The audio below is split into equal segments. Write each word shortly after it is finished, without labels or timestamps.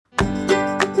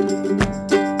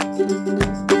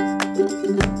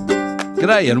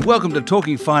G'day and welcome to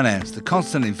Talking Finance, the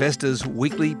Constant Investors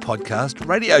weekly podcast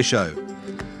radio show.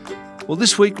 Well,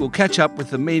 this week we'll catch up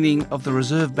with the meaning of the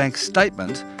Reserve Bank's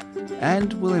statement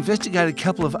and we'll investigate a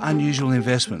couple of unusual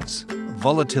investments,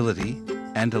 volatility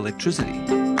and electricity.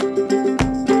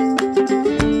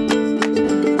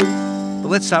 But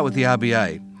let's start with the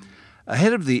RBA.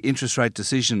 Ahead of the interest rate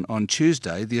decision on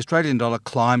Tuesday, the Australian dollar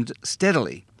climbed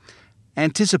steadily,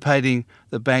 anticipating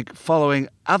the bank following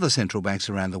other central banks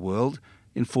around the world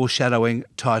in foreshadowing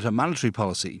tighter monetary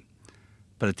policy.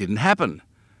 But it didn't happen,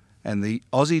 and the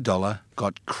Aussie dollar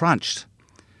got crunched.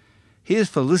 Here's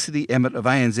Felicity Emmett of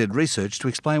ANZ Research to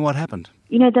explain what happened.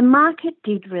 You know, the market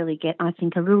did really get, I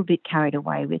think, a little bit carried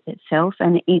away with itself,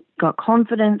 and it got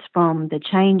confidence from the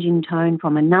change in tone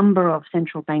from a number of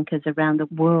central bankers around the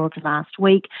world last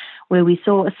week, where we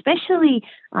saw especially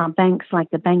banks like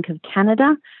the Bank of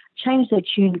Canada change their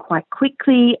tune quite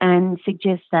quickly and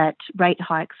suggest that rate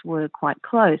hikes were quite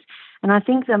close. And I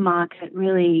think the market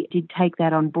really did take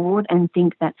that on board and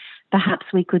think that perhaps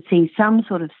we could see some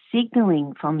sort of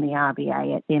signalling from the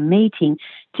RBA at their meeting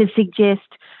to suggest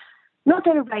not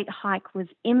that a rate hike was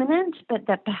imminent, but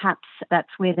that perhaps that's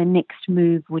where the next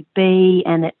move would be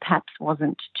and it perhaps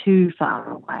wasn't too far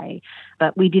away.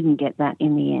 But we didn't get that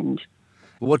in the end.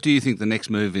 What do you think the next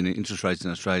move in interest rates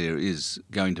in Australia is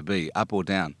going to be, up or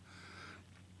down?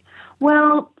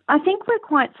 Well, I think we're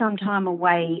quite some time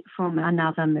away from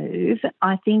another move.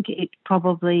 I think it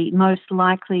probably most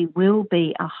likely will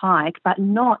be a hike, but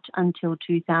not until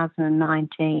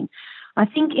 2019. I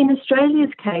think in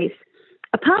Australia's case,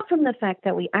 apart from the fact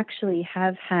that we actually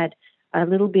have had a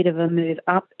little bit of a move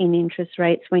up in interest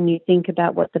rates when you think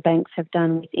about what the banks have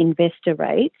done with investor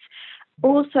rates,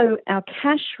 also our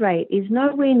cash rate is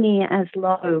nowhere near as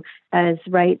low as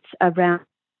rates around.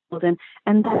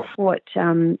 And that's what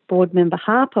board member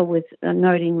Harper was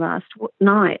noting last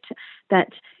night, that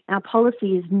our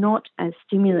policy is not as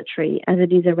stimulatory as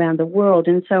it is around the world.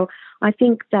 And so I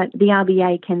think that the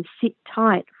RBA can sit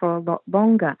tight for a lot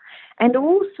longer. And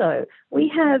also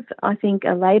we have, I think,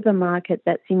 a labour market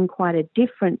that's in quite a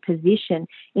different position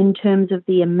in terms of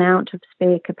the amount of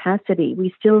spare capacity.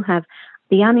 We still have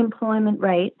the unemployment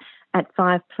rate at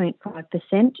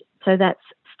 5.5%, so that's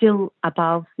still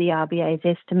above the RBA's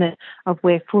estimate of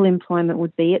where full employment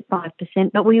would be at 5%,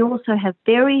 but we also have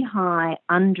very high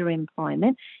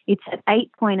underemployment. It's at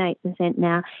 8.8%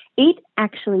 now. It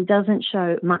actually doesn't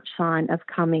show much sign of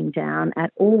coming down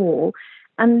at all.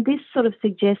 And this sort of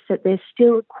suggests that there's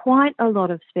still quite a lot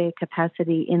of spare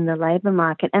capacity in the labour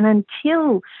market. And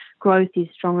until growth is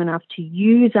strong enough to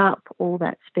use up all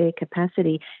that spare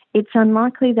capacity, it's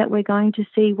unlikely that we're going to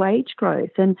see wage growth.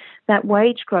 And that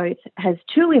wage growth has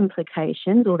two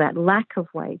implications, or that lack of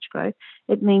wage growth.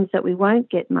 It means that we won't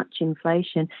get much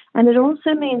inflation. And it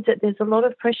also means that there's a lot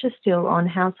of pressure still on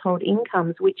household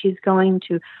incomes, which is going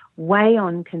to weigh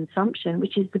on consumption,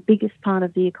 which is the biggest part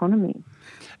of the economy.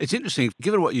 It's interesting,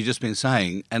 given what you've just been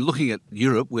saying, and looking at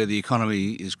Europe, where the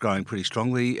economy is growing pretty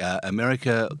strongly,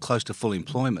 America close to full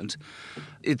employment,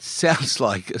 it sounds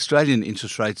like Australian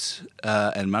interest rates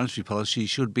and monetary policy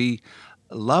should be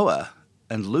lower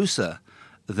and looser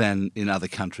than in other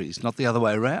countries, not the other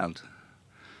way around.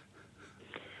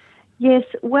 Yes,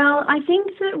 well, I think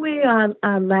that we are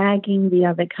lagging the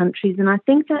other countries, and I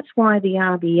think that's why the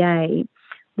RBA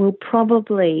will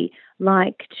probably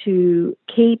like to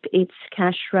keep its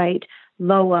cash rate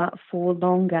lower for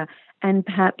longer and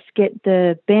perhaps get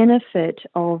the benefit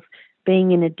of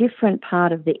being in a different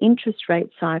part of the interest rate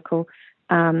cycle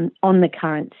on the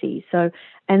currency. So,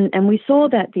 and we saw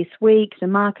that this week. The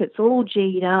markets all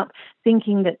G'd up,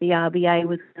 thinking that the RBA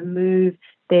was going to move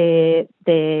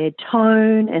their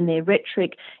tone and their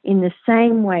rhetoric in the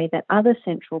same way that other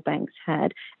central banks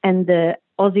had, and the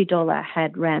Aussie dollar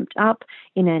had ramped up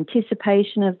in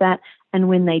anticipation of that. And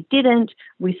when they didn't,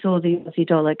 we saw the Aussie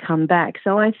dollar come back.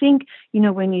 So I think,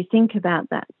 when you think about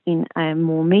that in a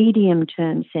more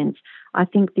medium-term sense, I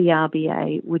think the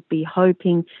RBA would be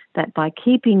hoping that by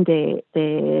keeping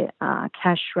their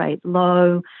cash rate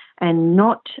low and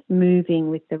not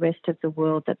moving with the rest of the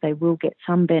world, that they will get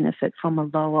some benefit from a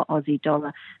lower Aussie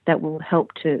dollar that will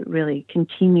help to really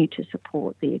continue to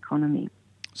support the economy.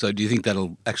 So do you think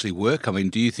that'll actually work? I mean,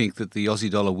 do you think that the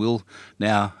Aussie dollar will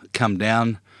now come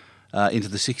down into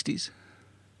the 60s?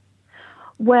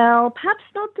 Well, perhaps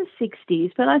not the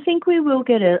 60s, but I think we will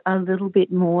get a little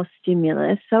bit more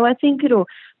stimulus. So I think it'll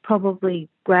probably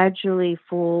gradually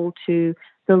fall to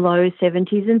the low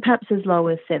 70s and perhaps as low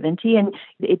as 70. And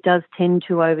it does tend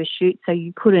to overshoot, so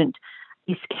you couldn't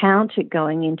discount it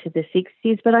going into the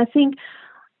 60s. But I think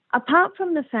Apart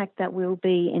from the fact that we'll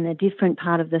be in a different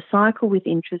part of the cycle with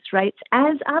interest rates,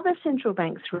 as other central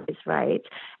banks raise rates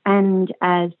and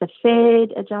as the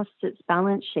Fed adjusts its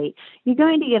balance sheet, you're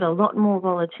going to get a lot more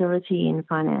volatility in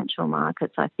financial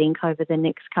markets, I think, over the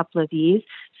next couple of years,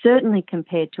 certainly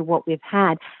compared to what we've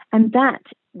had. And that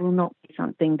will not be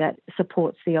something that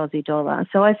supports the Aussie dollar.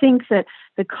 So I think that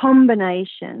the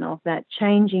combination of that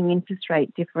changing interest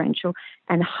rate differential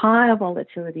and higher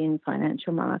volatility in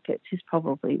financial markets is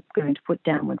probably going to put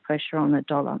downward pressure on the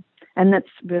dollar. And that's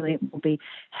really will be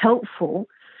helpful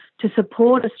to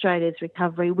support Australia's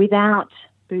recovery without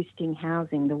boosting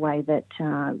housing the way that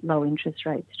low interest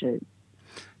rates do.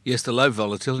 Yes, the low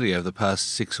volatility over the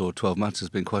past 6 or 12 months has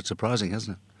been quite surprising,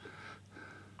 hasn't it?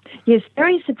 Yes,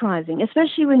 very surprising,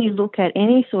 especially when you look at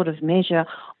any sort of measure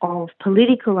of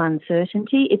political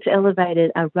uncertainty. It's elevated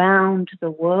around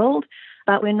the world,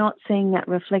 but we're not seeing that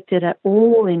reflected at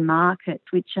all in markets,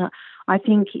 which I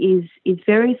think is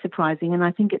very surprising. And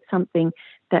I think it's something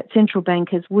that central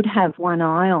bankers would have one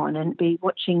eye on and be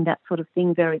watching that sort of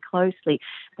thing very closely.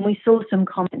 And we saw some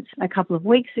comments a couple of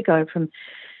weeks ago from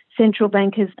central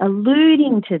bankers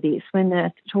alluding to this when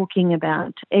they're talking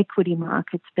about equity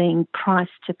markets being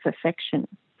priced to perfection.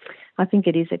 I think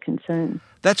it is a concern.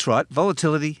 That's right.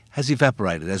 Volatility has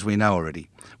evaporated, as we know already,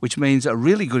 which means a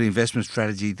really good investment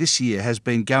strategy this year has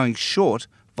been going short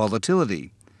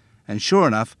volatility. And sure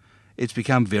enough, it's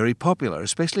become very popular,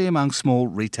 especially among small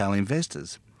retail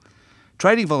investors.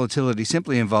 Trading volatility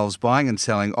simply involves buying and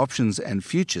selling options and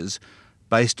futures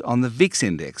based on the VIX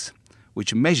index,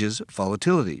 which measures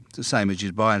volatility, the same as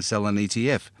you'd buy and sell an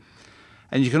ETF.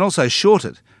 And you can also short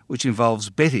it, which involves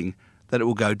betting that it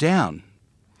will go down.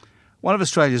 One of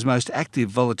Australia's most active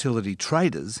volatility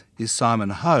traders is Simon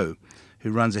Ho,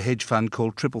 who runs a hedge fund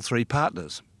called 333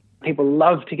 Partners. People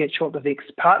love to get short the VIX,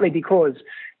 partly because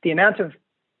the amount of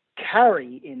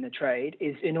carry in the trade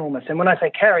is enormous. And when I say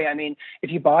carry, I mean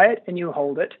if you buy it and you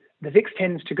hold it, the VIX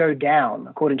tends to go down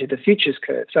according to the futures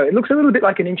curve. So it looks a little bit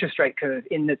like an interest rate curve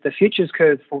in that the futures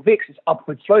curve for VIX is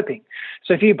upward sloping.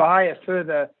 So if you buy a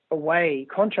further away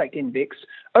contract in VIX,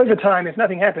 over time, if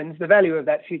nothing happens, the value of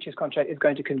that futures contract is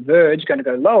going to converge, going to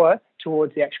go lower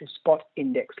towards the actual spot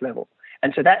index level.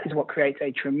 And so that is what creates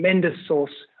a tremendous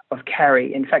source of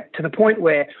carry. In fact, to the point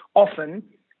where often,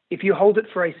 if you hold it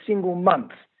for a single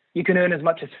month, you can earn as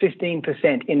much as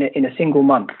 15% in a single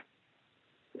month.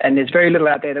 And there's very little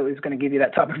out there that is going to give you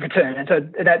that type of return. And so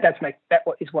that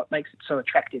is what makes it so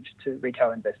attractive to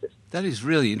retail investors. That is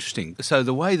really interesting. So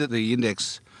the way that the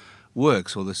index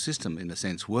works, or the system in a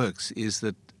sense works, is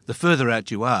that the further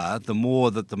out you are, the more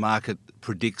that the market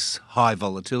predicts high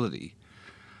volatility.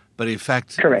 But in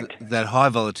fact, correct, that high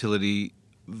volatility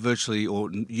virtually or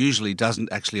usually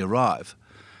doesn't actually arrive.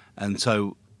 And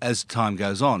so as time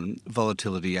goes on,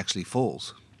 volatility actually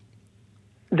falls.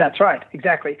 That's right,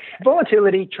 exactly.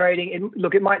 Volatility trading,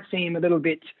 it might seem a little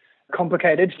bit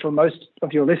complicated for most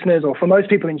of your listeners or for most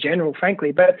people in general,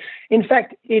 frankly, but in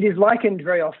fact, it is likened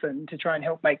very often to try and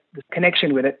help make the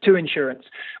connection with it to insurance.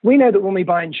 We know that when we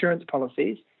buy insurance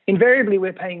policies, invariably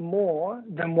we're paying more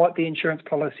than what the insurance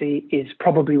policy is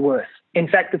probably worth. In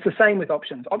fact, it's the same with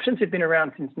options. Options have been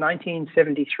around since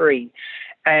 1973.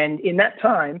 And in that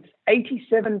time,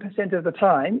 87% of the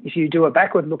time, if you do a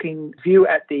backward-looking view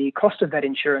at the cost of that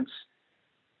insurance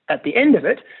at the end of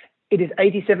it, it is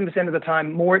 87% of the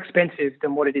time more expensive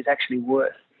than what it is actually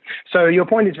worth. So your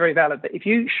point is very valid, that if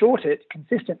you short it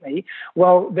consistently,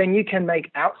 well, then you can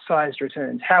make outsized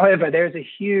returns. However, there is a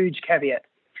huge caveat,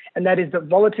 and that is that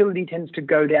volatility tends to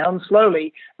go down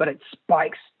slowly, but it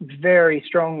spikes very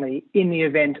strongly in the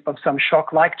event of some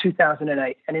shock like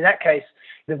 2008. And in that case,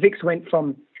 the VIX went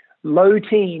from low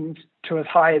teens to as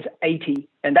high as 80,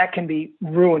 and that can be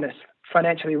ruinous,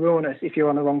 financially ruinous if you're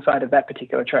on the wrong side of that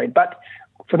particular trade. But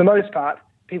for the most part,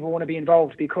 people want to be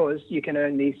involved because you can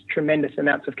earn these tremendous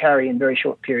amounts of carry in very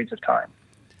short periods of time.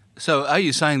 So are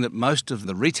you saying that most of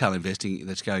the retail investing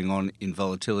that's going on in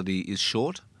volatility is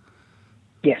short?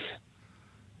 Yes,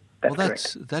 that's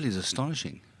correct. That is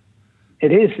astonishing.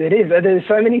 It is. There's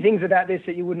so many things about this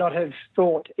that you would not have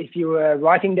thought if you were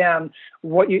writing down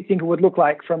what you think it would look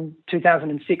like from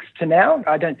 2006 to now.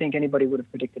 I don't think anybody would have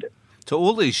predicted it. So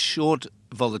all these short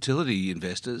volatility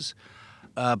investors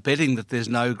are betting that there's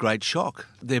no great shock.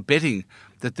 They're betting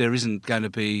that there isn't going to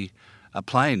be a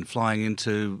plane flying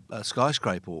into a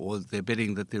skyscraper, or they're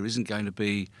betting that there isn't going to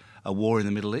be a war in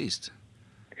the Middle East.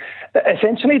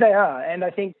 Essentially they are. And I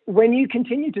think when you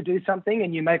continue to do something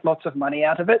and you make lots of money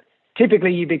out of it,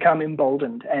 typically you become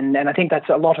emboldened. And I think that's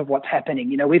a lot of what's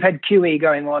happening. You know, we've had QE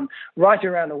going on right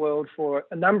around the world for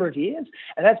a number of years,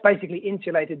 and that's basically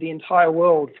insulated the entire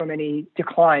world from any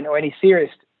decline or any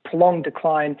serious prolonged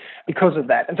decline because of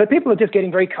that. And so people are just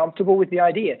getting very comfortable with the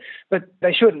idea, but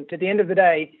they shouldn't. At the end of the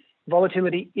day,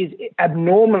 volatility is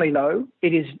abnormally low.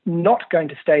 It is not going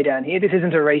to stay down here. This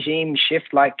isn't a regime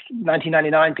shift like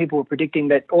 1999. People were predicting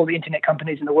that all the internet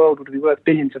companies in the world would be worth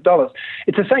billions of dollars.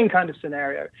 It's the same kind of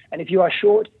scenario. And if you are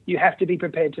short, you have to be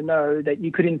prepared to know that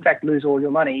you could in fact lose all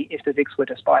your money if the VIX were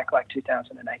to spike like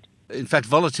 2008. In fact,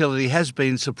 volatility has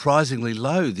been surprisingly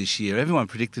low this year. Everyone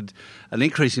predicted an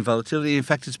increase in volatility. In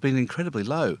fact, it's been incredibly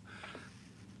low.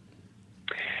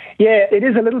 Yeah, it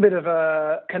is a little bit of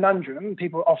a conundrum.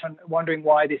 People are often wondering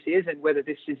why this is and whether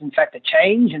this is in fact a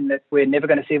change and that we're never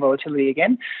going to see volatility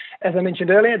again. As I mentioned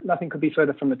earlier, nothing could be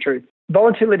further from the truth.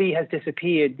 Volatility has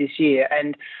disappeared this year,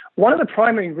 and one of the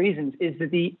primary reasons is that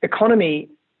the economy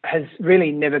has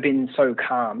really never been so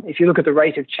calm. If you look at the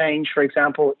rate of change, for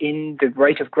example, in the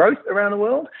rate of growth around the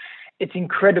world, it's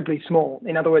incredibly small.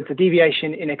 In other words, the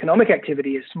deviation in economic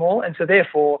activity is small, and so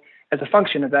therefore, as a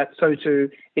function of that, so too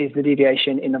is the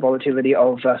deviation in the volatility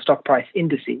of stock price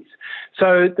indices.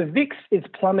 So the VIX is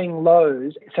plumbing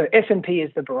lows. So S&P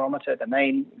is the barometer, the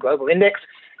main global index.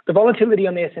 The volatility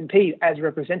on the S&P, as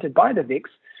represented by the VIX,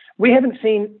 we haven't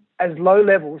seen as low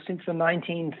levels since the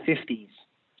 1950s.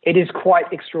 It is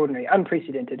quite extraordinary,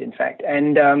 unprecedented, in fact.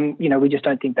 And, we just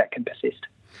don't think that can persist.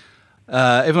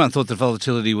 Everyone thought that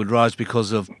volatility would rise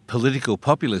because of political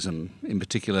populism, in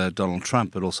particular Donald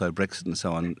Trump, but also Brexit and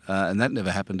so on, and that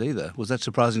never happened either. Was that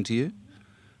surprising to you?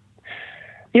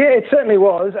 Yeah, it certainly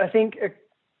was. I think,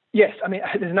 yes,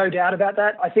 there's no doubt about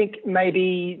that. I think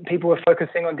maybe people were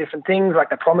focusing on different things, like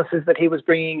the promises that he was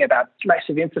bringing about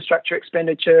massive infrastructure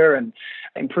expenditure and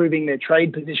improving their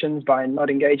trade positions by not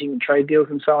engaging in trade deals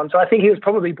and so on. So I think he was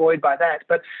probably buoyed by that.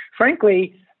 But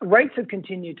frankly, rates have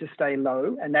continued to stay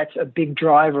low, and that's a big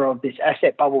driver of this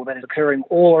asset bubble that is occurring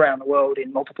all around the world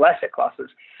in multiple asset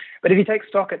classes. But if you take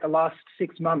stock at the last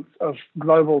 6 months of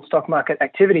global stock market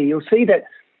activity, you'll see that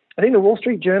I think the Wall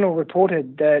Street Journal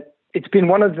reported that it's been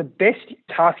one of the best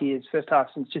first half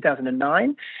since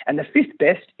 2009, and the fifth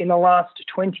best in the last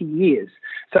 20 years.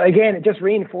 So again, it just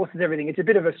reinforces everything. It's a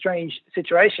bit of a strange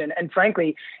situation, and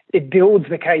frankly, it builds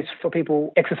the case for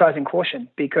people exercising caution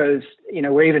because,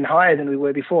 we're even higher than we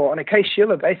were before. On a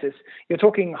Case-Shiller basis, you're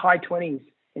talking high 20s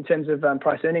in terms of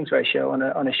price-earnings ratio on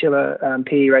a Shiller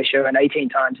PE ratio and 18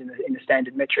 times in the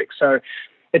standard metrics. So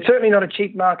it's certainly not a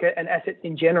cheap market, and assets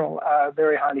in general are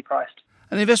very highly priced.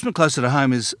 An investment closer to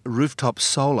home is rooftop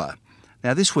solar.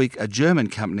 Now, this week, a German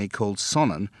company called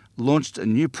Sonnen launched a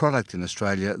new product in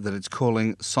Australia that it's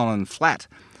calling Sonnen Flat.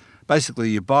 Basically,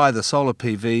 you buy the solar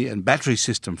PV and battery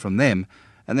system from them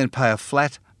and then pay a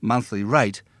flat monthly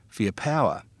rate for your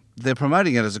power. They're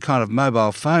promoting it as a kind of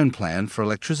mobile phone plan for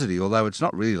electricity, although it's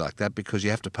not really like that because you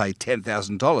have to pay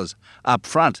 $10,000 up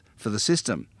front for the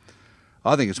system.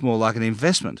 I think it's more like an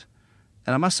investment,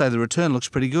 and I must say the return looks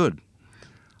pretty good.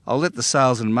 I'll let the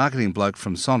sales and marketing bloke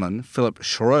from Sonnen, Philip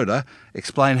Schroeder,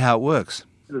 explain how it works.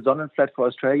 The Sonnen Flat for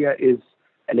Australia is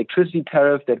electricity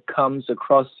tariff that comes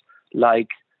across like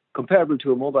comparable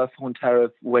to a mobile phone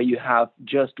tariff where you have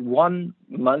just one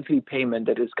monthly payment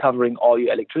that is covering all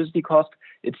your electricity costs.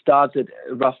 It starts at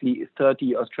roughly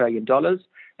 30 Australian dollars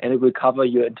and it will cover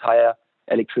your entire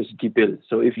electricity bill.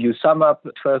 So if you sum up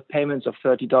 12 payments of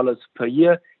 $30 per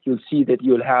year, you'll see that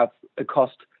you'll have a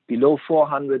cost below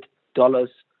 $400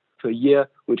 per year,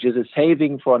 which is a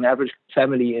saving for an average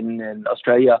family in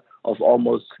Australia of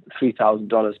almost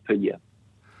 $3,000 per year.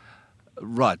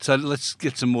 Right, so let's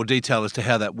get some more detail as to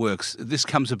how that works. This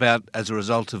comes about as a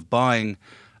result of buying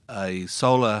a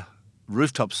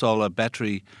rooftop solar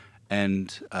battery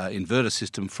and inverter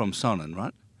system from Sonnen,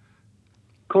 right?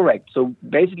 Correct. So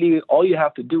basically all you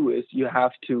have to do is you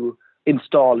have to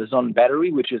install a Sonnen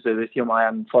battery, which is a lithium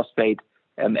iron phosphate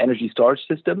energy storage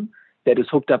system that is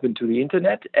hooked up into the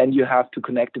internet, and you have to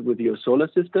connect it with your solar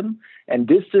system. And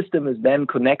this system is then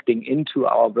connecting into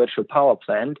our virtual power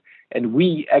plant. And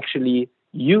we actually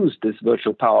use this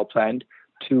virtual power plant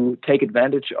to take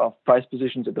advantage of price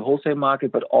positions at the wholesale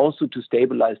market, but also to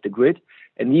stabilize the grid.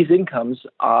 And these incomes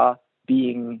are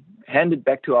being handed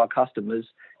back to our customers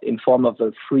in form of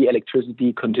a free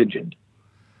electricity contingent.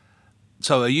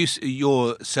 So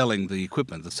you're selling the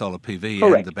equipment, the solar PV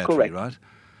correct, and the battery, correct. Right?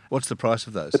 What's the price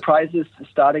of those? The price is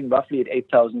starting roughly at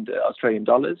 8,000 Australian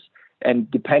dollars, and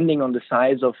depending on the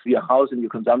size of your house and your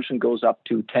consumption goes up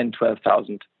to 10,000,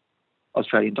 12,000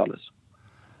 Australian dollars.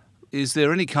 Is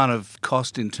there any kind of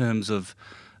cost in terms of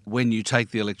when you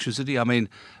take the electricity? I mean,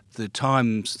 the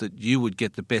times that you would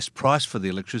get the best price for the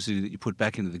electricity that you put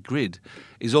back into the grid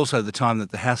is also the time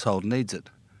that the household needs it.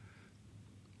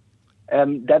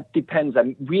 That depends.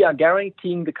 We are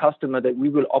guaranteeing the customer that we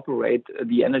will operate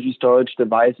the energy storage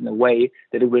device in a way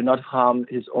that it will not harm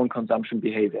his own consumption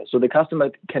behavior. So the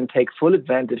customer can take full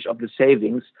advantage of the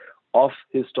savings of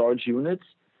his storage units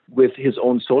with his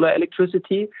own solar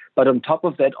electricity. But on top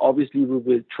of that, obviously, we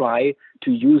will try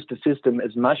to use the system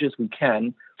as much as we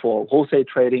can for wholesale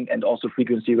trading and also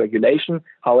frequency regulation.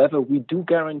 However, we do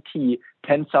guarantee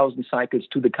 10,000 cycles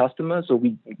to the customer. So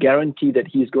we guarantee that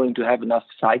he is going to have enough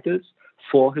cycles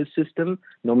for his system,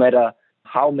 no matter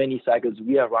how many cycles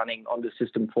we are running on the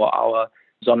system for our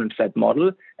Sonnenflat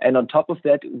model. And on top of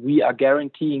that, we are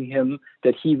guaranteeing him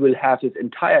that he will have his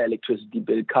entire electricity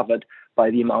bill covered by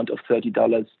the amount of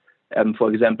 $30,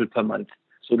 for example, per month.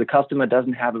 So the customer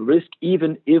doesn't have a risk,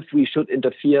 even if we should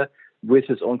interfere with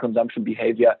his own consumption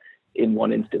behavior in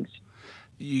one instance.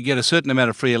 You get a certain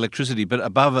amount of free electricity, but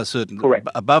above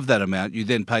that amount, you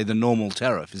then pay the normal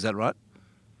tariff. Is that right?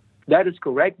 That is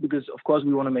correct, because, of course,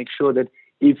 we want to make sure that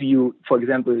if you, for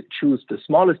example, choose the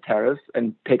smallest tariff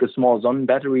and take a small Sonnen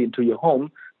battery into your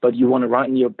home, but you want to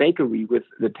run your bakery with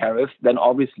the tariff, then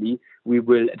obviously we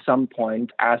will at some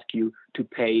point ask you to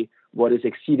pay what is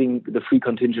exceeding the free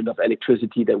contingent of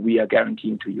electricity that we are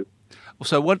guaranteeing to you.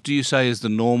 So what do you say is the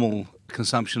normal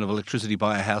consumption of electricity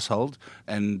by a household,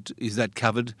 and is that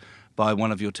covered by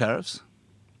one of your tariffs?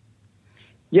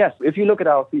 Yes, if you look at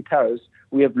our three tariffs,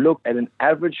 we have looked at an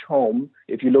average home.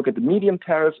 If you look at the medium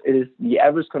tariff, it is the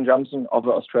average consumption of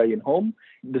an Australian home.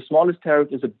 The smallest tariff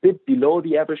is a bit below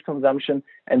the average consumption,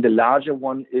 and the larger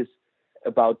one is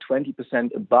about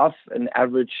 20% above an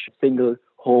average single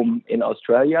home in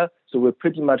Australia. So we're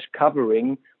pretty much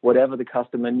covering whatever the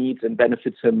customer needs and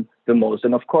benefits him the most.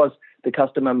 And of course, the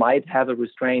customer might have a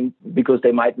restraint because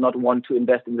they might not want to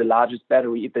invest in the largest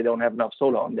battery if they don't have enough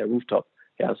solar on their rooftop.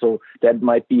 Yeah, so that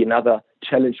might be another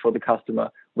challenge for the customer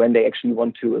when they actually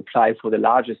want to apply for the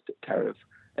largest tariff.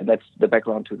 And that's the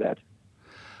background to that.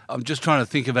 I'm just trying to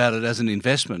think about it as an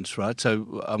investment, right?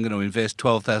 So I'm going to invest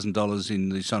 $12,000 in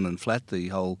the Sonnenflat, the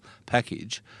whole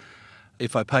package.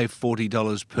 If I pay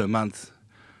 $40 per month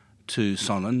to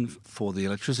Sonnen for the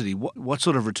electricity, what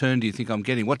sort of return do you think I'm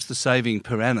getting? What's the saving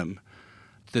per annum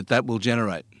that will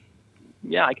generate?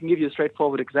 Yeah, I can give you a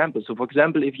straightforward example. So, for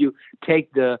example, if you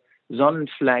take the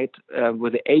Sonnenflat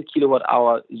with the 8 kilowatt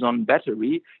hour Sonnen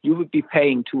battery, you would be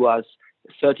paying to us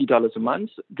 $30 a month.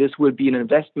 This will be an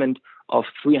investment of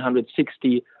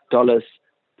 $360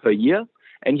 per year.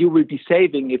 And you will be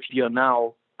saving, if you're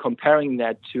now comparing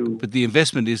that to... But the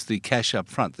investment is the cash up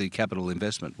front, the capital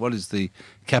investment. What is the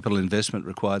capital investment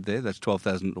required there? That's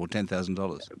 $12,000 or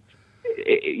 $10,000.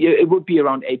 It would be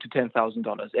around $8,000 to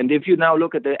 $10,000. And if you now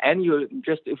look at the annual,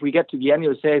 just if we get to the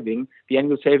annual saving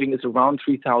is around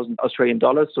 3,000 Australian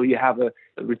dollars. So you have a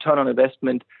return on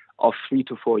investment of 3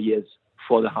 to 4 years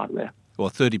for the hardware. Or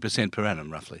 30% per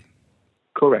annum, roughly.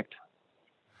 Correct.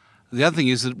 The other thing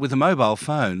is that with a mobile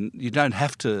phone, you don't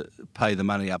have to pay the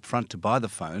money up front to buy the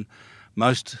phone.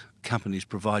 Most companies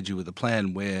provide you with a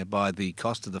plan whereby the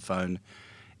cost of the phone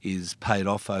is paid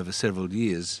off over several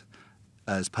years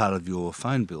as part of your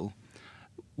phone bill.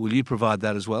 Will you provide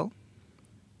that as well?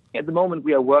 At the moment,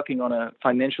 we are working on a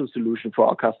financial solution for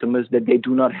our customers that they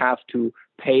do not have to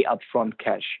pay upfront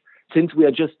cash. Since we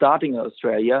are just starting in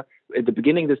Australia, at the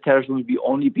beginning, this tariff will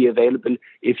only be available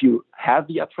if you have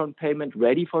the upfront payment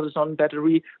ready for the Sonnen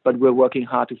battery, but we're working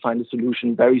hard to find a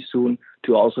solution very soon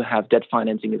to also have debt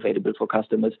financing available for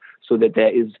customers so that there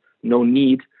is no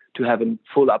need to have a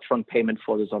full upfront payment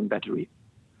for the Sonnen battery.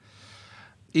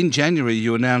 In January,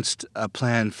 you announced a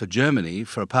plan for Germany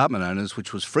for apartment owners,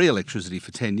 which was free electricity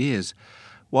for 10 years.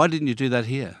 Why didn't you do that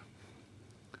here?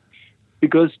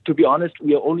 Because, to be honest,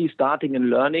 we are only starting and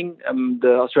learning.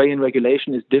 The Australian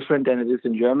regulation is different than it is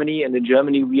in Germany. And in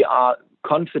Germany, we are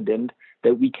confident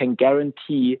that we can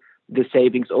guarantee the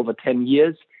savings over 10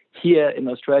 years. Here in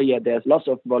Australia, there's lots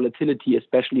of volatility,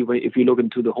 especially if you look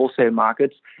into the wholesale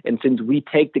markets. And since we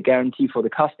take the guarantee for the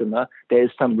customer, there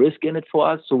is some risk in it for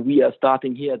us. So we are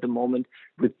starting here at the moment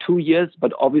with 2 years.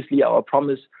 But obviously, our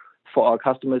promise for our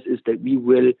customers is that we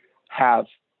will have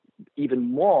even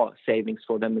more savings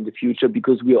for them in the future,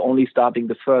 because we are only starting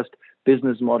the first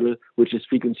business model, which is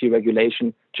frequency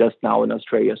regulation, just now in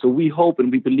Australia. So we hope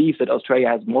and we believe that Australia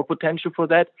has more potential for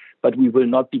that, but we will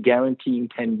not be guaranteeing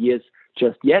 10 years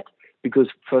just yet, because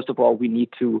first of all, we need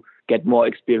to get more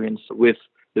experience with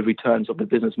the returns of the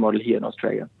business model here in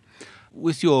Australia.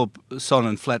 With your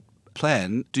Sonnenflat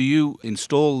plan, do you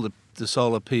install the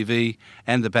solar PV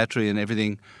and the battery and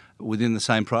everything within the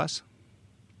same price?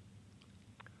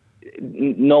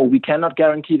 No, we cannot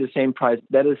guarantee the same price.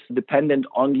 That is dependent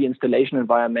on the installation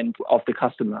environment of the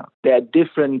customer. There are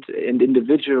different and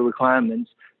individual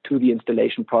requirements to the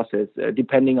installation process,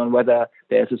 depending on whether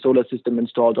there's a solar system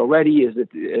installed already. Is it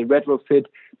a retrofit?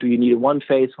 Do you need a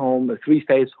one-phase home, a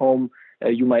three-phase home?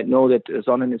 You might know that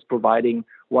Sonnen is providing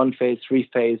one-phase,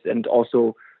 three-phase, and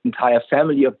also entire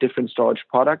family of different storage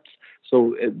products.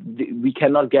 So we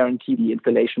cannot guarantee the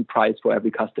installation price for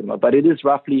every customer. But it is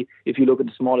roughly, if you look at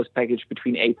the smallest package,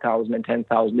 between 8,000 and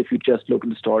 10,000 if you just look at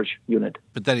the storage unit.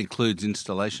 But that includes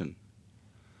installation.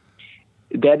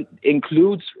 That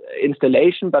includes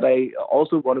installation, but I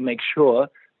also want to make sure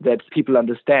that people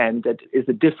understand that is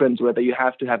a difference whether you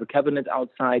have to have a cabinet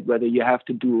outside, whether you have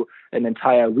to do an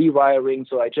entire rewiring.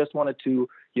 So I just wanted to,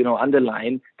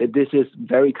 underline that this is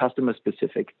very customer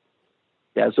specific.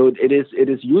 Yeah, so it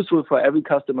is useful for every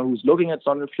customer who's looking at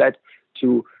Sonnenflat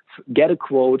to get a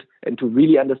quote and to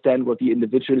really understand what the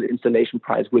individual installation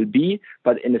price will be.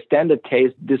 But in a standard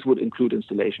case, this would include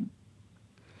installation.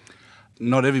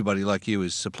 Not everybody like you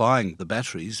is supplying the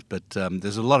batteries, but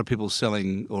there's a lot of people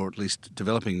selling, or at least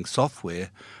developing,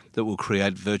 software that will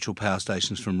create virtual power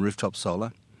stations from rooftop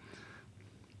solar.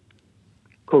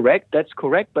 Correct, that's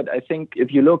correct. But I think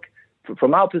if you look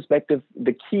from our perspective,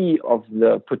 the key of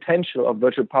the potential of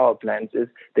virtual power plants is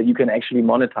that you can actually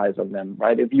monetize on them,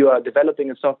 right? If you are developing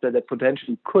a software that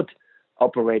potentially could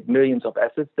operate millions of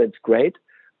assets, that's great.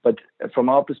 But from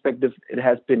our perspective, it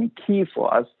has been key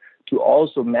for us to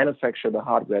also manufacture the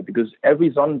hardware, because every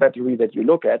Sonnen battery that you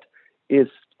look at is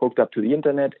hooked up to the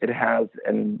internet. It has,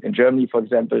 in Germany, for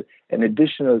example, an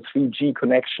additional 3G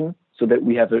connection so that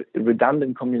we have a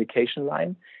redundant communication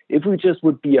line. If we just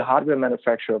would be a hardware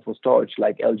manufacturer for storage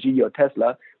like LG or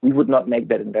Tesla, we would not make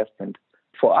that investment.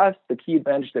 For us, the key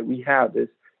advantage that we have is,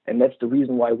 and that's the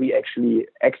reason why we actually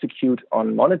execute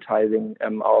on monetizing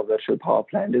our virtual power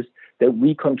plant, is that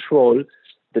we control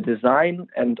the design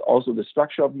and also the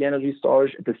structure of the energy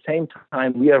storage. At the same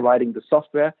time, we are writing the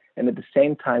software, and at the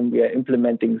same time, we are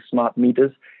implementing smart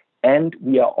meters, and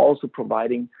we are also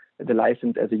providing the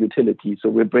license as a utility. So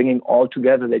we're bringing all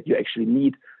together that you actually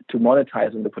need to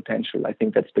monetize on the potential. I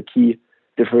think that's the key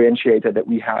differentiator that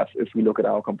we have if we look at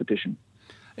our competition.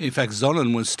 In fact,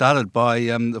 Sonnen was started by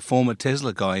the former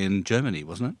Tesla guy in Germany,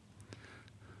 wasn't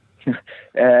it?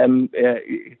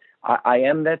 I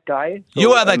am that guy. So,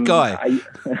 you are that guy.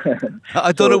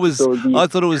 I thought it was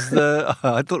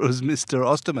Mr.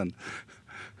 Osterman.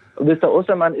 Mr.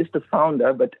 Osterman is the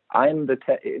founder, but I'm the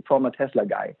former Tesla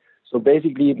guy. So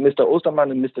basically, Mr.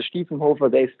 Osterman and Mr.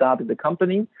 Stiefenhofer, they started the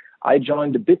company. I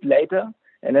joined a bit later,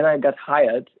 and then I got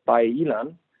hired by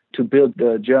Elon to build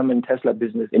the German Tesla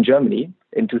business in Germany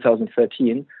in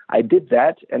 2013. I did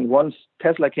that, and once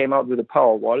Tesla came out with a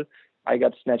Powerwall, I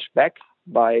got snatched back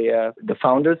by the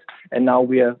founders, and now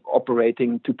we are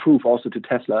operating to prove also to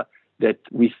Tesla that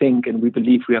we think and we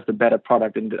believe we have the better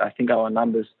product, and I think our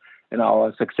numbers and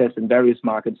our success in various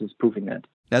markets is proving that.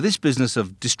 Now, this business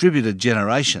of distributed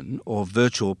generation or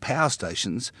virtual power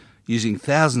stations using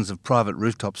thousands of private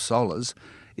rooftop solars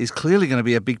is clearly going to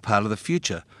be a big part of the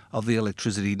future of the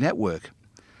electricity network.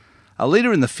 A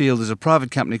leader in the field is a private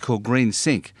company called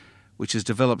GreenSync, which has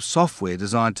developed software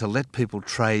designed to let people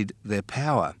trade their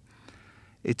power.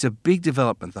 It's a big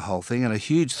development, the whole thing, and a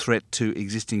huge threat to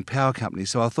existing power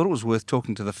companies. So I thought it was worth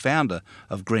talking to the founder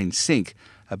of GreenSync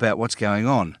about what's going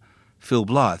on, Phil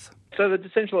Blythe. So the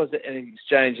decentralised energy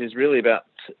exchange is really about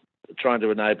trying to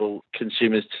enable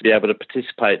consumers to be able to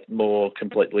participate more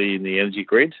completely in the energy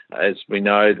grid. As we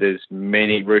know, there's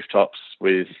many rooftops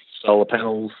with solar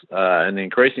panels, and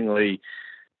increasingly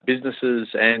businesses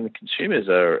and consumers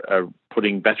are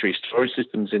putting battery storage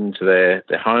systems into their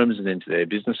homes and into their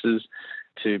businesses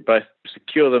to both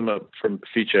secure them from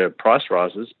future price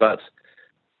rises, but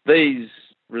these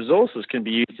resources can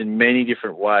be used in many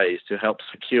different ways to help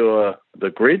secure the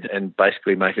grid and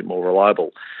basically make it more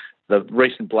reliable. The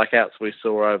recent blackouts we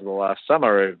saw over the last summer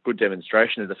are a good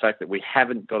demonstration of the fact that we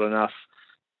haven't got enough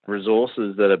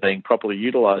resources that are being properly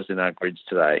utilised in our grids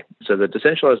today. So the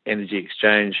decentralised energy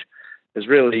exchange has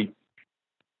really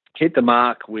hit the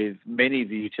mark with many of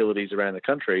the utilities around the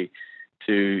country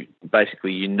to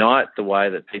basically unite the way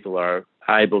that people are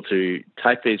able to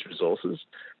take these resources.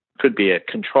 It could be a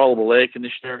controllable air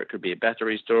conditioner, it could be a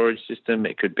battery storage system,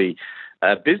 it could be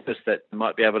a business that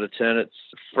might be able to turn its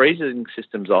freezing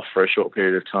systems off for a short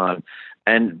period of time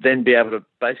and then be able to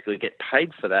basically get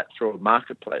paid for that through a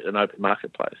marketplace, an open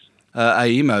marketplace.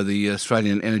 AEMO, the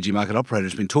Australian Energy Market Operator,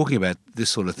 has been talking about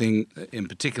this sort of thing in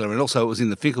particular, and also it was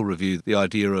in the Finkel Review, the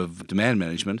idea of demand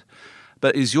management.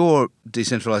 But is your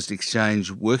decentralised exchange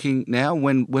working now?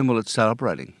 When will it start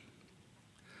operating?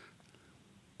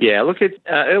 Yeah, look, it's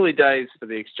early days for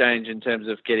the exchange in terms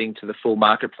of getting to the full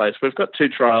marketplace. We've got two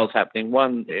trials happening,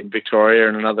 one in Victoria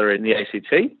and another in the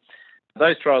ACT.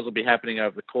 Those trials will be happening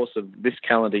over the course of this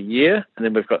calendar year, and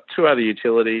then we've got 2 other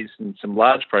utilities and some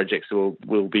large projects that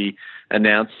we'll be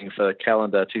announcing for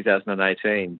calendar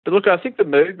 2018. But look, I think the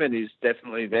movement is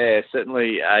definitely there.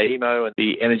 Certainly AEMO,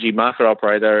 the energy market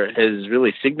operator, has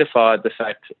really signified the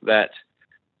fact that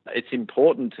it's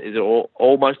important, is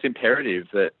almost imperative,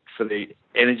 that for the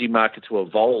energy market to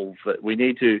evolve, that we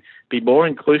need to be more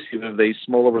inclusive of these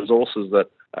smaller resources that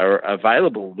are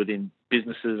available within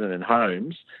businesses and in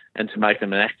homes, and to make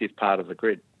them an active part of the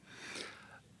grid.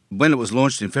 When it was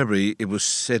launched in February, it was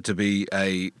said to be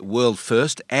a world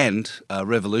first and a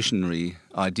revolutionary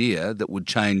idea that would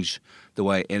change the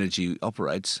way energy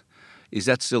operates. Is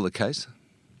that still the case?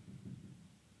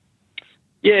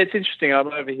 Yeah, it's interesting. I'm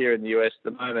over here in the US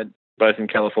at the moment, both in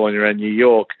California and New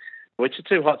York, which are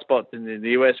 2 hotspots in the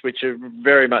US, which are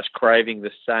very much craving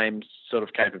the same sort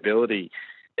of capability.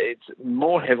 It's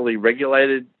more heavily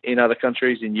regulated in other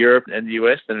countries in Europe and the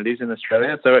US than it is in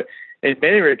Australia. So in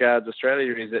many regards,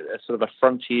 Australia is a sort of a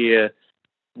frontier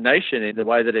nation in the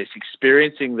way that it's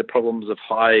experiencing the problems of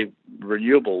high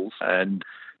renewables. And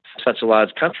for such a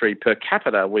large country, per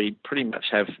capita, we pretty much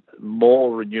have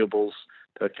more renewables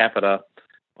per capita,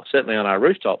 certainly on our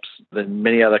rooftops, than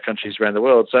many other countries around the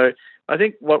world. So I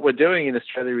think what we're doing in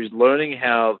Australia is learning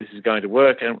how this is going to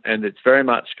work, and it's very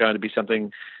much going to be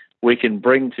something we can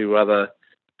bring to other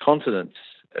continents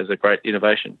as a great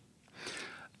innovation.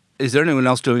 Is there anyone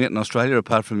else doing it in Australia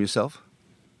apart from yourself?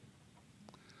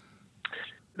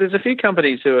 There's a few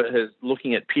companies who are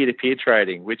looking at peer-to-peer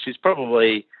trading, which is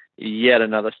probably yet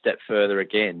another step further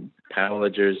again.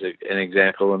 Powerledger is an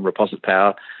example, and Reposit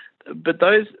Power. But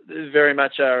those very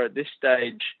much are at this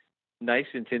stage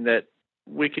nascent in that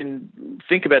we can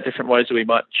think about different ways that we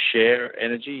might share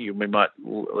energy. We might,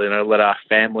 let our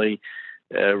family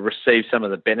receive some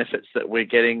of the benefits that we're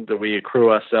getting, that we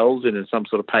accrue ourselves in some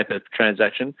sort of paper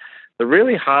transaction. The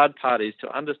really hard part is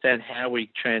to understand how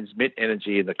we transmit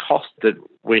energy and the cost that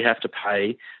we have to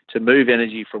pay to move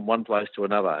energy from one place to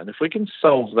another. And if we can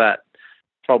solve that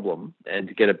problem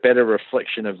and get a better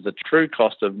reflection of the true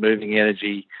cost of moving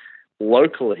energy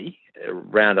locally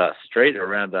around our street,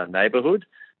 around our neighbourhood,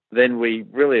 then we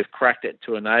really have cracked it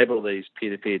to enable these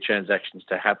peer-to-peer transactions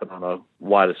to happen on a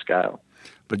wider scale.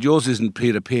 But yours isn't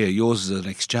peer-to-peer, yours is an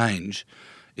exchange,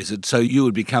 is it? So you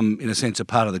would become, in a sense, a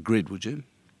part of the grid, would you?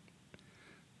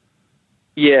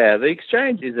 Yeah, the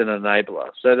exchange is an enabler.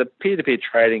 So the peer-to-peer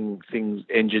trading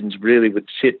engines really would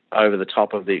sit over the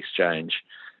top of the exchange,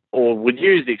 or would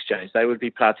use the exchange. They would be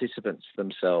participants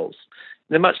themselves.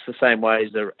 In much the same way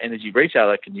as the energy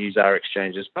retailer can use our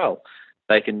exchange as well.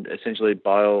 They can essentially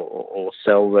buy or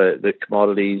sell the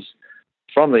commodities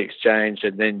from the exchange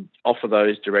and then offer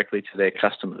those directly to their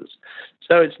customers.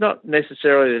 So it's not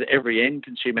necessarily that every end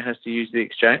consumer has to use the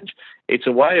exchange. It's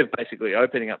a way of basically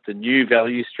opening up the new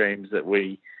value streams that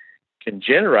we can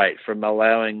generate from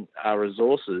allowing our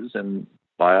resources, and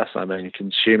by us I mean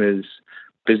consumers,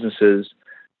 businesses,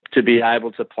 to be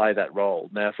able to play that role.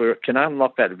 Now, if we can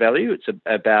unlock that value, it's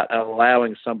about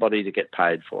allowing somebody to get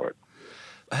paid for it.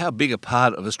 How big a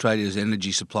part of Australia's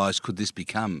energy supplies could this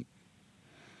become?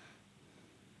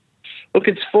 Look,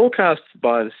 it's forecast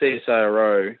by the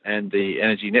CSIRO and the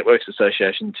Energy Networks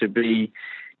Association to be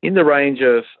in the range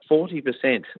of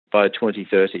 40% by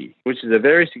 2030, which is a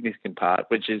very significant part,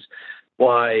 which is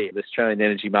why the Australian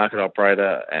Energy Market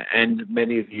Operator and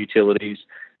many of the utilities,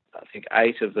 I think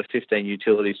 8 of the 15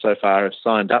 utilities so far, have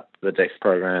signed up for the DEX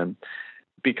program.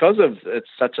 Because of it's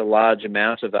such a large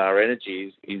amount of our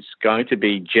energy is going to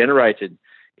be generated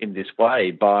in this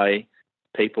way by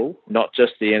people, not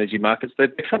just the energy markets.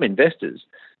 They've become investors.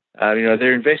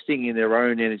 They're investing in their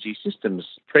own energy systems.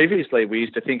 Previously, we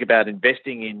used to think about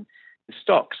investing in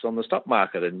stocks on the stock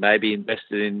market and maybe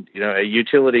invested in a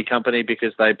utility company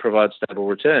because they provide stable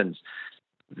returns.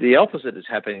 The opposite is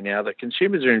happening now, that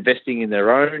consumers are investing in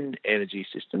their own energy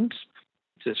systems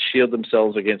to shield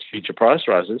themselves against future price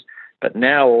rises. But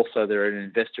now also they're an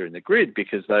investor in the grid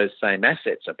because those same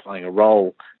assets are playing a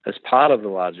role as part of the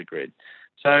larger grid.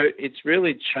 So it's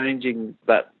really changing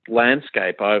that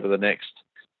landscape over the next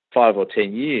 5 or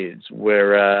 10 years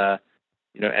where,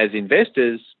 as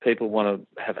investors, people want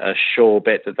to have a sure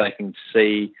bet that they can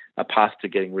see a path to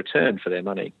getting return for their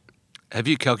money. Have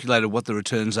you calculated what the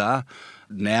returns are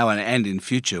now and in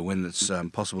future when it's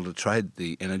possible to trade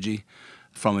the energy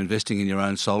from investing in your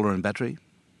own solar and battery?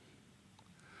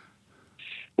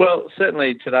 Well,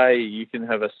 certainly today you can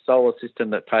have a solar system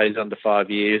that pays under 5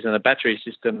 years and a battery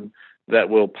system that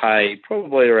will pay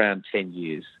probably around 10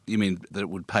 years. You mean that it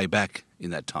would pay back in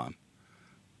that time?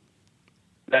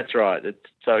 That's right.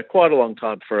 So quite a long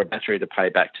time for a battery to pay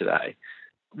back today.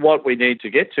 what we need to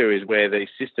get to is where these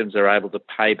systems are able to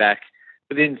pay back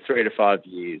within 3 to 5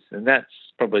 years. And that's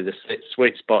probably the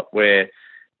sweet spot where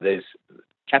there's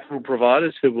capital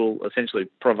providers who will essentially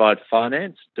provide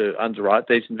finance to underwrite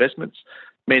these investments,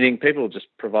 meaning people just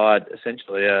provide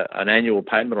essentially an annual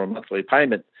payment or a monthly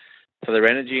payment for their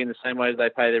energy in the same way as they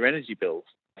pay their energy bills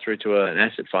through to an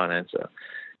asset financer.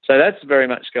 So that's very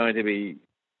much going to be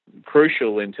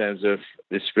crucial in terms of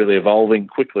this really evolving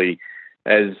quickly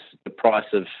as the price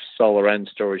of solar and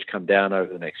storage come down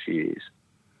over the next few years.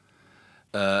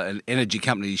 An energy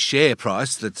company's share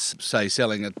price that's, say,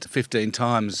 selling at 15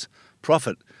 times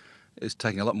profit is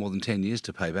taking a lot more than 10 years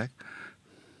to pay back.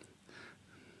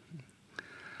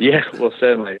 Yeah, well,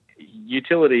 certainly.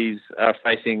 Utilities are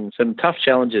facing some tough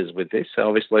challenges with this.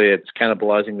 Obviously, it's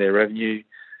cannibalising their revenue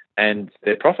and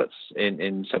their profits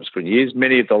in subsequent years.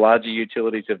 Many of the larger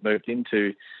utilities have moved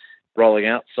into rolling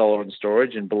out solar and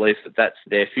storage and believe that that's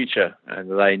their future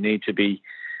and they need to be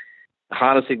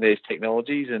harnessing these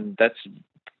technologies, and that's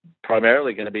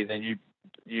primarily going to be their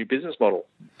new business model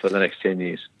for the next 10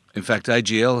 years. In fact,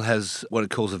 AGL has what it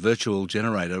calls a virtual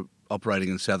generator operating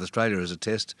in South Australia as a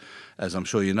test, as I'm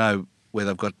sure you know, where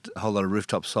they've got a whole lot of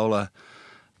rooftop solar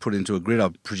put into a grid. I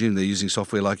presume they're using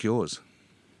software like yours.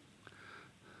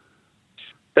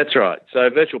 That's right. So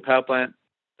virtual power plant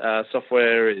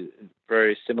software is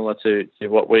very similar to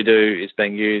what we do, is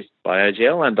being used by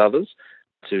AGL and others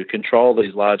to control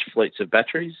these large fleets of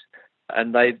batteries.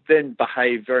 And they then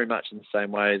behave very much in the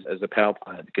same way as a power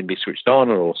plant. It can be switched on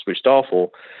or switched off,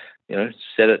 or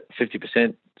set at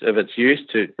 50% of its use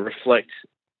to reflect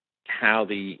how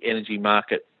the energy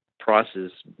market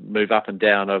prices move up and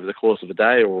down over the course of a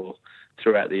day or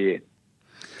throughout the year.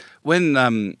 When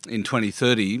in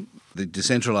 2030 the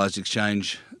decentralised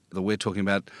exchange that we're talking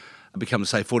about becomes,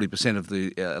 say, 40% of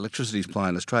the electricity supply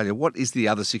in Australia, what is the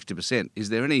other 60%? Is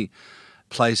there any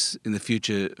place in the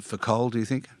future for coal, do you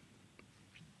think?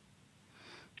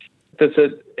 That's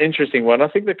an interesting one. I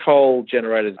think the coal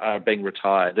generators are being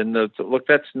retired. And look,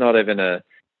 that's not even an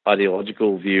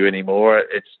ideological view anymore.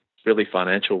 It's really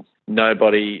financial.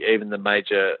 Nobody, even the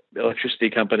major electricity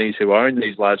companies who own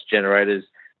these large generators,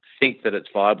 think that it's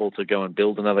viable to go and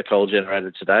build another coal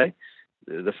generator today.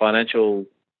 The financial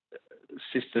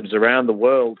systems around the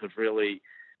world have really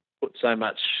put so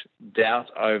much doubt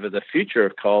over the future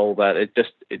of coal that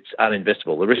it's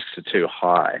uninvestable. The risks are too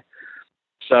high.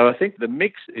 So I think the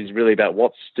mix is really about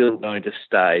what's still going to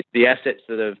stay. The assets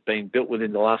that have been built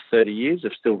within the last 30 years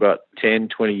have still got 10,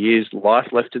 20 years life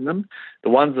left in them. The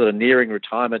ones that are nearing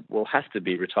retirement will have to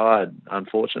be retired,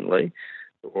 unfortunately,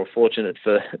 or fortunate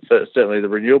for certainly the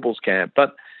renewables camp.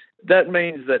 But that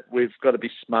means that we've got to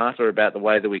be smarter about the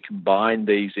way that we combine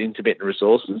these intermittent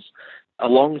resources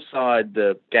alongside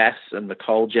the gas and the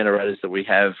coal generators that we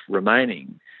have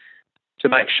remaining, to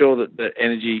make sure that the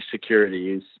energy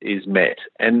security is met.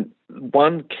 And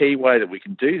one key way that we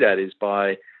can do that is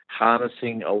by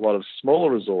harnessing a lot of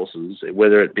smaller resources,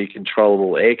 whether it be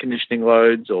controllable air conditioning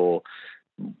loads or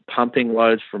pumping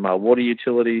loads from our water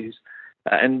utilities,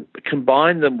 and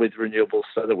combine them with renewables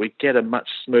so that we get a much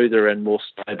smoother and more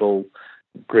stable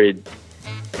grid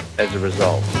as a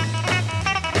result.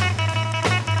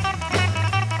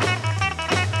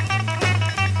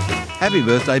 Happy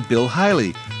birthday, Bill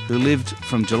Haley, who lived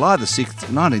from July the 6th,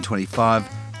 1925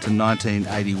 to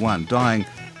 1981, dying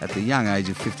at the young age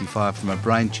of 55 from a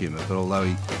brain tumour, but although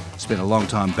he spent a long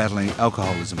time battling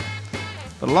alcoholism.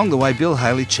 But along the way, Bill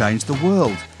Haley changed the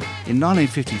world. In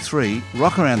 1953,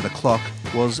 Rock Around the Clock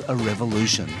was a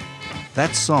revolution.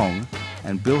 That song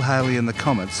and Bill Haley and the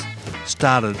Comets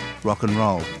started rock and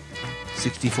roll.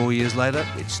 64 years later,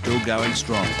 it's still going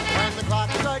strong. When the clock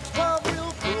strikes 12,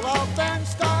 we'll cool off and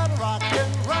start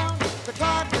rocking round the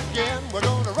clock again. We're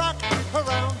going to rock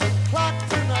around the clock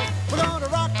tonight. We're going to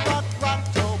rock, rock,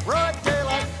 rock till broad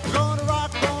daylight. We're going to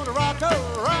rock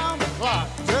around the clock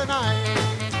tonight.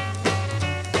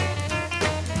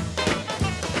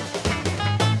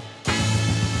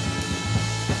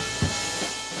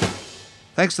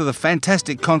 Thanks to the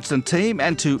fantastic Constant team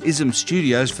and to ISM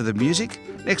Studios for the music.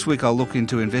 Next week I'll look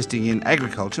into investing in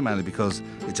agriculture, mainly because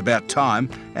it's about time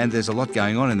and there's a lot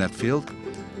going on in that field.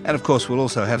 And of course we'll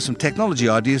also have some technology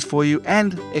ideas for you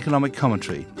and economic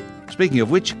commentary. Speaking of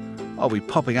which, I'll be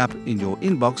popping up in your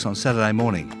inbox on Saturday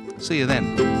morning. See you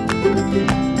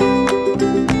then.